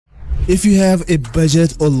If you have a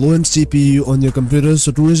budget or low-end CPU on your computer,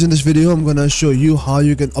 so today in this video I'm gonna show you how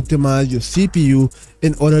you can optimize your CPU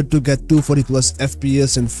in order to get 240 plus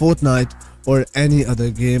FPS in Fortnite or any other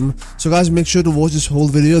game. So guys, make sure to watch this whole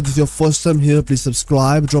video. If this is your first time here, please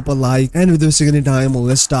subscribe, drop a like, and without wasting any time,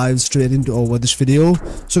 let's dive straight into this video.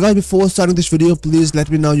 So guys, before starting this video, please let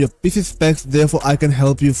me know your PC specs, therefore I can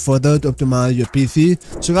help you further to optimize your PC.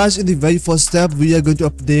 So guys, in the very first step, we are going to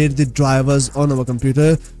update the drivers on our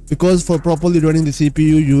computer, because for properly running the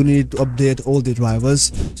CPU you need to update all the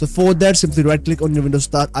drivers. So for that, simply right click on your Windows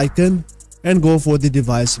Start icon and go for the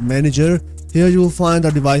device manager. Here you will find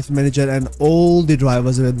a device manager and all the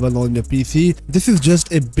drivers available on your PC. This is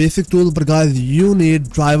just a basic tool, but guys, you need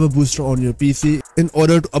driver booster on your PC in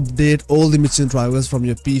order to update all the missing drivers from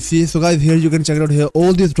your PC. So guys, here you can check it out. Here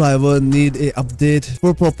all these drivers need a update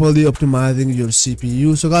for properly optimizing your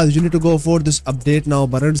CPU. So guys, you need to go for this update now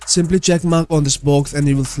button. Simply check mark on this box and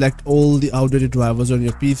you will select all the outdated drivers on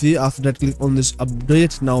your PC. After that, click on this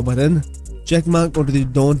update now button. Check mark onto the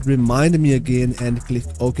don't remind me again and click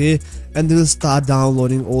OK, and they will start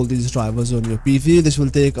downloading all these drivers on your PC. This will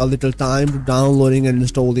take a little time to downloading and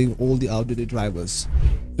installing all the outdated drivers.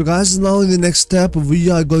 So guys, now in the next step we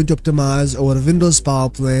are going to optimize our Windows power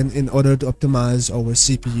plan in order to optimize our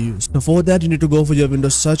CPU. So for that, you need to go for your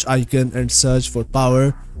Windows search icon and search for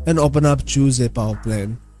power and open up choose a power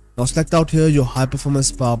plan. Now select out here your high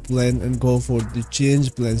performance power plan and go for the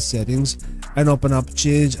change plan settings and open up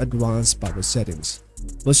change advanced power settings.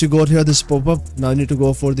 Once you got here this pop-up, now you need to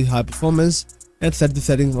go for the high performance and set the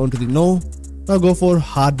settings onto the no. Now go for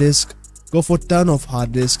hard disk, go for turn off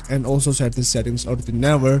hard disk and also set the settings onto the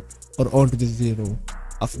never or onto the 0.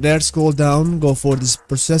 After that, scroll down, go for this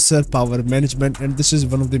processor power management, and this is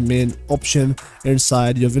one of the main option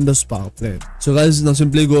inside your Windows power plan. So guys, now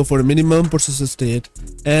simply go for minimum processor state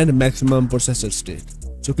and maximum processor state.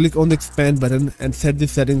 So click on the expand button and set the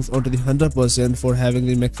settings onto the 100% for having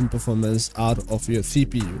the maximum performance out of your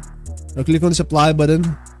CPU. Now click on the apply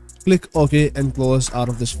button, click OK and close out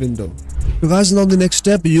of this window. So guys, now the next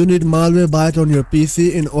step, you need Malwarebytes on your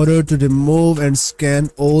PC in order to remove and scan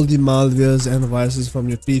all the malwares and viruses from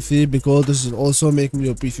your PC, because this is also making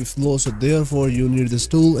your PC slow. So therefore you need this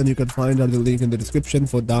tool, and you can find out the link in the description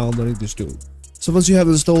for downloading this tool. So once you have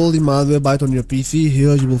installed the Malwarebytes on your PC,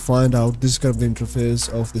 here you will find out this kind of the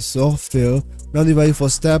interface of the software. Now the very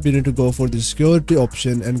first step, you need to go for the security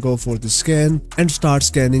option and go for the scan and start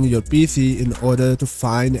scanning your PC in order to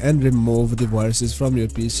find and remove the viruses from your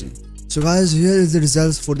PC. So guys, here is the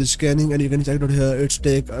results for the scanning, and you can check it out here. It's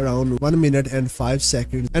take around 1 minute and 5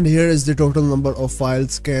 seconds, and here is the total number of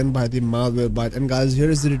files scanned by the Malwarebytes. And guys, here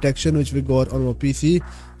is the detection which we got on our PC.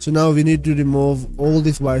 So now we need to remove all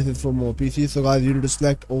these viruses from our PC. So guys, you need to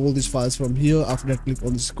select all these files from here. After that, click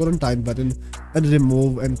on this quarantine button and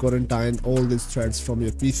remove and quarantine all these threads from your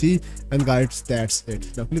PC. And guys, that's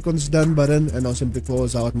it. Now click on this done button and now simply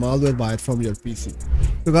close out Malwarebytes from your PC.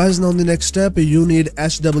 So guys, now the next step, you need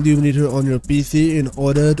HW meter on your PC in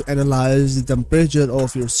order to analyze the temperature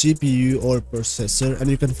of your CPU or processor, and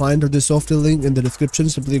you can find the software link in the description.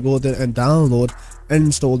 Simply go there and download and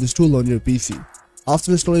install this tool on your PC.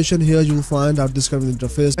 After installation, here you will find out this kind of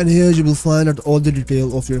interface, and here you will find out all the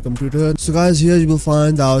detail of your computer. So guys, here you will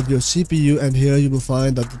find out your CPU, and here you will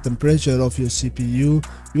find out the temperature of your CPU.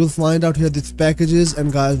 You will find out here these packages,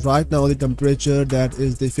 and guys, right now the temperature that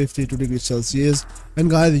is the 52 degrees Celsius,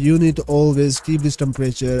 and guys, you need to always keep this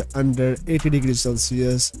temperature under 80 degrees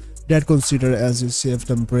Celsius. That considered as your safe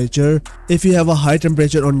temperature. If you have a high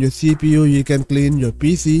temperature on your CPU, you can clean your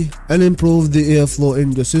PC and improve the airflow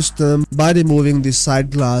in your system by removing the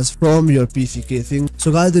side glass from your PC casing.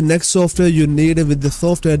 So guys, the next software you need with the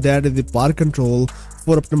software that is the power control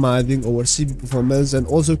for optimizing our CPU performance, and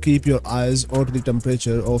also keep your eyes on the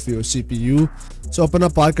temperature of your CPU. So open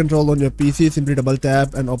up power control on your PC, simply double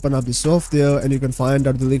tap and open up the software, and you can find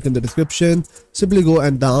out the link in the description. Simply go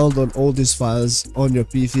and download all these files on your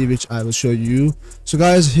PC, which I will show you. So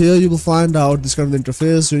guys, here you will find out this kind of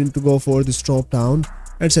interface. You need to go for this drop down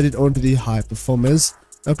and set it onto the high performance.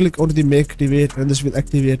 Now click onto the make activate, and this will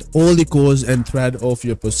activate all the cores and thread of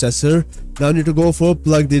your processor. Now you need to go for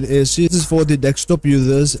plugged in AC. This is for the desktop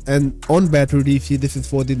users, and on battery DC, this is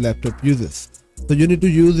for the laptop users. So you need to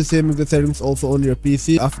use the same settings also on your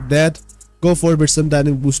PC. After that, go for Bitsum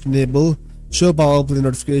dynamic boost enable, show power play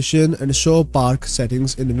notification, and show park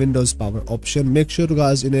settings in the Windows power option. Make sure to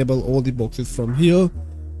guys enable all the boxes from here.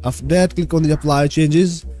 After that, click on the apply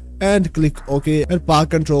changes and click OK, and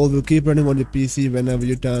park control will keep running on your PC whenever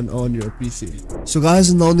you turn on your PC. So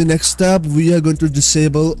guys, now in the next step we are going to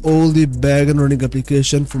disable all the background running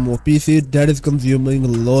application from our PC that is consuming a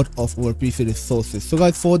lot of our PC resources. So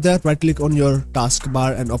guys, for that, right click on your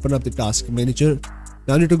taskbar and open up the task manager.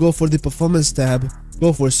 Now you need to go for the performance tab,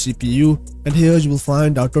 go for CPU, and here you will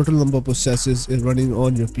find our total number of processes is running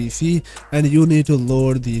on your PC, and you need to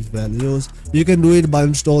load these values. You can do it by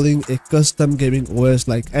installing a custom gaming OS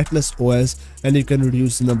like Atlas OS, and you can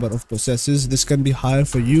reduce the number of processes. This can be higher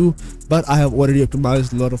for you, but I have already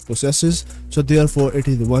optimized a lot of processes, so therefore it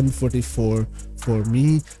is 144 for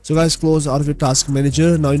me. So guys, close out of your task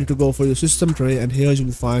manager. Now you need to go for your system tray, and here you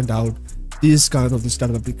will find out these kind of the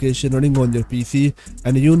startup application running on your PC,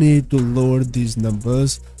 and you need to load these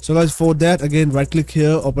numbers. So guys, for that, again, right click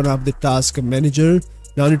here, open up the task manager.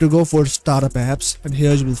 Now you need to go for startup apps, and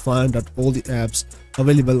here you will find out all the apps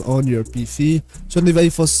available on your PC. So in the very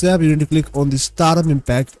first step, you need to click on the startup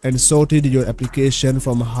impact and sorted your application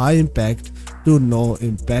from high impact to no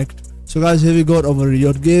impact. So guys, here we got our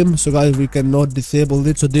Riot game. So guys, we cannot disable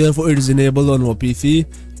it, so therefore it is enabled on our PC.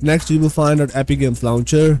 Next, you will find out Epic Games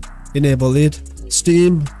Launcher, enable it.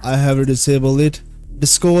 Steam, I have disabled it.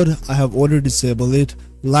 Discord, I have already disabled it.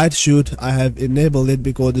 Light Shoot, I have enabled it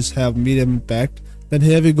because this have medium impact. Then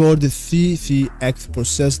here we go the CCX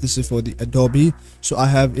process, this is for the Adobe, so I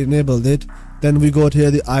have enabled it. Then we got here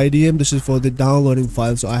the IDM, this is for the downloading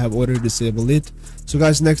file, so I have already disabled it. So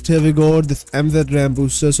guys, next here we got this MZ RAM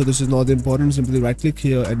booster, so this is not important, simply right click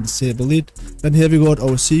here and disable it. Then here we got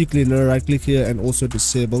our C cleaner, right click here and also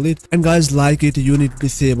disable it. And guys, like it, you need to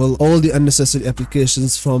disable all the unnecessary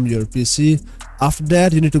applications from your PC. After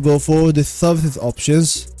that, you need to go for the services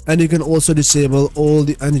options, and you can also disable all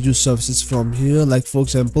the unused services from here. Like for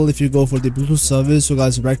example, if you go for the Bluetooth service, so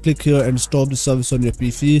guys, right click here and stop the service on your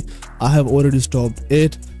PC. I have already stopped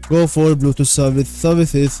it. Go for Bluetooth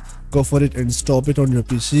services, go for it and stop it on your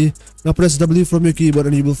PC. Now press W from your keyboard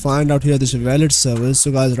and you will find out here this valid service.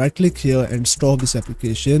 So guys, right click here and stop this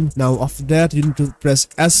application. Now after that, you need to press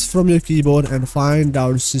S from your keyboard and find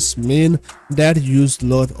out sysmain that used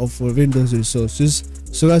lot of Windows resources.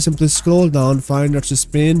 So guys, simply scroll down, find out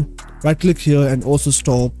sysmain, right click here and also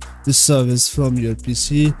stop this service from your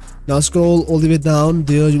PC. Now scroll all the way down,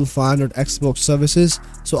 there you'll find out Xbox services.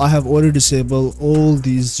 So I have already disabled all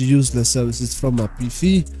these useless services from my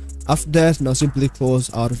PC. After that, now simply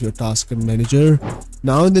close out of your task manager.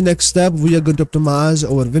 Now in the next step, we are going to optimize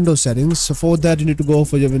our Windows settings. So for that, you need to go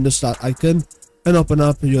for your Windows Start icon and open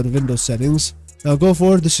up your Windows settings. Now go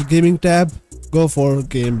for this gaming tab, go for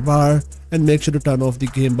game bar and make sure to turn off the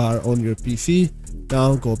game bar on your PC.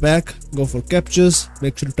 Now go back, go for captures,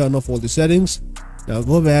 make sure to turn off all the settings. Now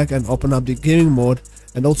go back and open up the gaming mode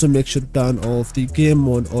and also make sure to turn off the game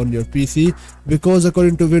mode on your PC, because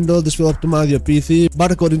according to Windows this will optimize your PC,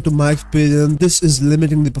 but according to my experience this is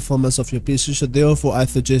limiting the performance of your PC, so therefore I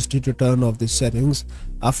suggest you to turn off these settings.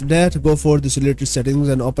 After that, go for the related settings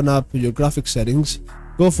and open up your graphics settings.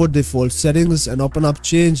 Go for default settings and open up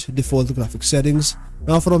change default graphics settings.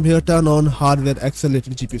 Now from here, turn on hardware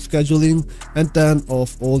accelerated GPU scheduling and turn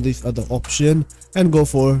off all these other options and go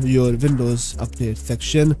for your Windows update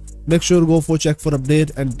section. Make sure to go for check for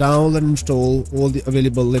update and download and install all the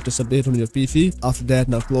available latest update on your PC. After that,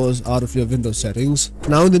 now close out of your Windows settings.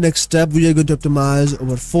 Now in the next step, we are going to optimize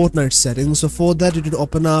our Fortnite settings. So for that, you need to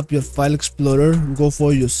open up your file explorer, go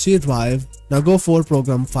for your C drive. Now go for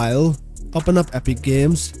program file, open up Epic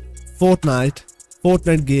Games,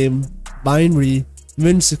 Fortnite game, binary,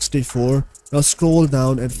 Win64. Now scroll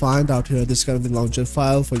down and find out here this kind of the launcher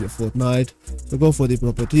file for your Fortnite. So go for the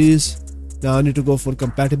properties. Now I need to go for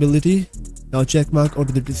compatibility. Now check mark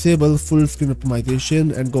onto the disable full screen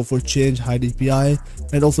optimization and go for change high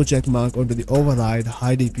DPI, and also check mark onto the override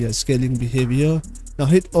high DPI scaling behavior. Now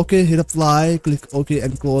hit OK, hit apply, click OK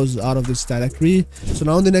and close out of this directory. So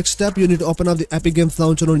now in the next step, you need to open up the Epic Games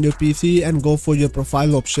Launcher on your PC and go for your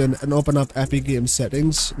profile option and open up Epic Games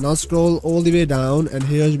settings. Now scroll all the way down and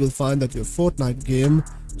here you will find that your Fortnite game.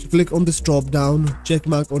 So click on this drop down, check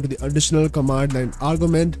mark onto the additional command line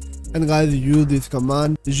argument, and guys, use this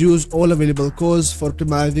command. Use all available codes for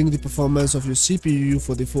optimizing the performance of your CPU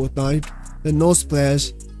for the Fortnite, the no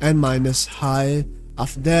splash and minus high.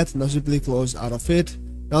 After that, now simply close out of it.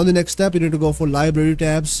 Now in the next step, you need to go for library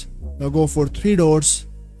tabs. Now go for three dots,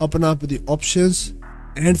 open up the options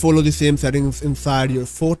and follow the same settings inside your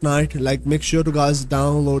Fortnite. Like make sure to guys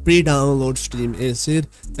download pre-download Steam Acid,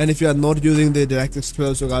 and if you are not using the DirectX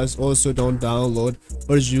 12, so guys also don't download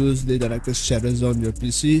or use the DirectX shadows on your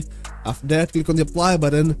PC. After that, click on the apply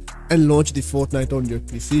button and launch the Fortnite on your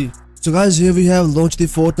PC. So guys, here we have launched the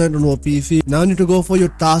Fortnite on our PC. Now you need to go for your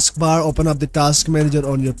taskbar, open up the task manager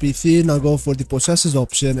on your PC. Now go for the processes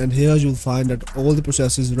option, and here you'll find that all the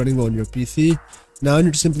processes running on your PC. Now you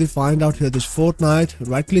need to simply find out here this Fortnite,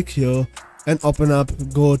 right click here and open up,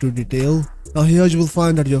 go to detail. Now here you will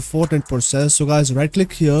find that your Fortnite process. So guys, right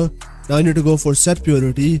click here. Now you need to go for set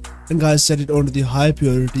purity, and guys set it on to the high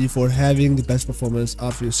purity for having the best performance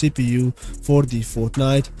of your CPU for the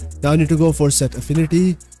Fortnite. Now you need to go for set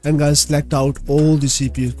affinity, and guys select out all the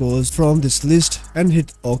CPU cores from this list and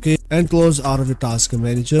hit OK and close out of your task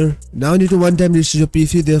manager. Now you need to one time restart your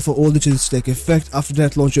PC, therefore all the changes take effect. After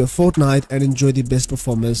that, launch your Fortnite and enjoy the best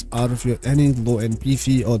performance out of your any low-end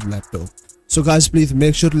PC or laptop. So guys, please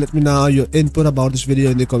make sure to let me know your input about this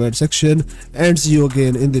video in the comment section, and see you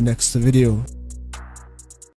again in the next video.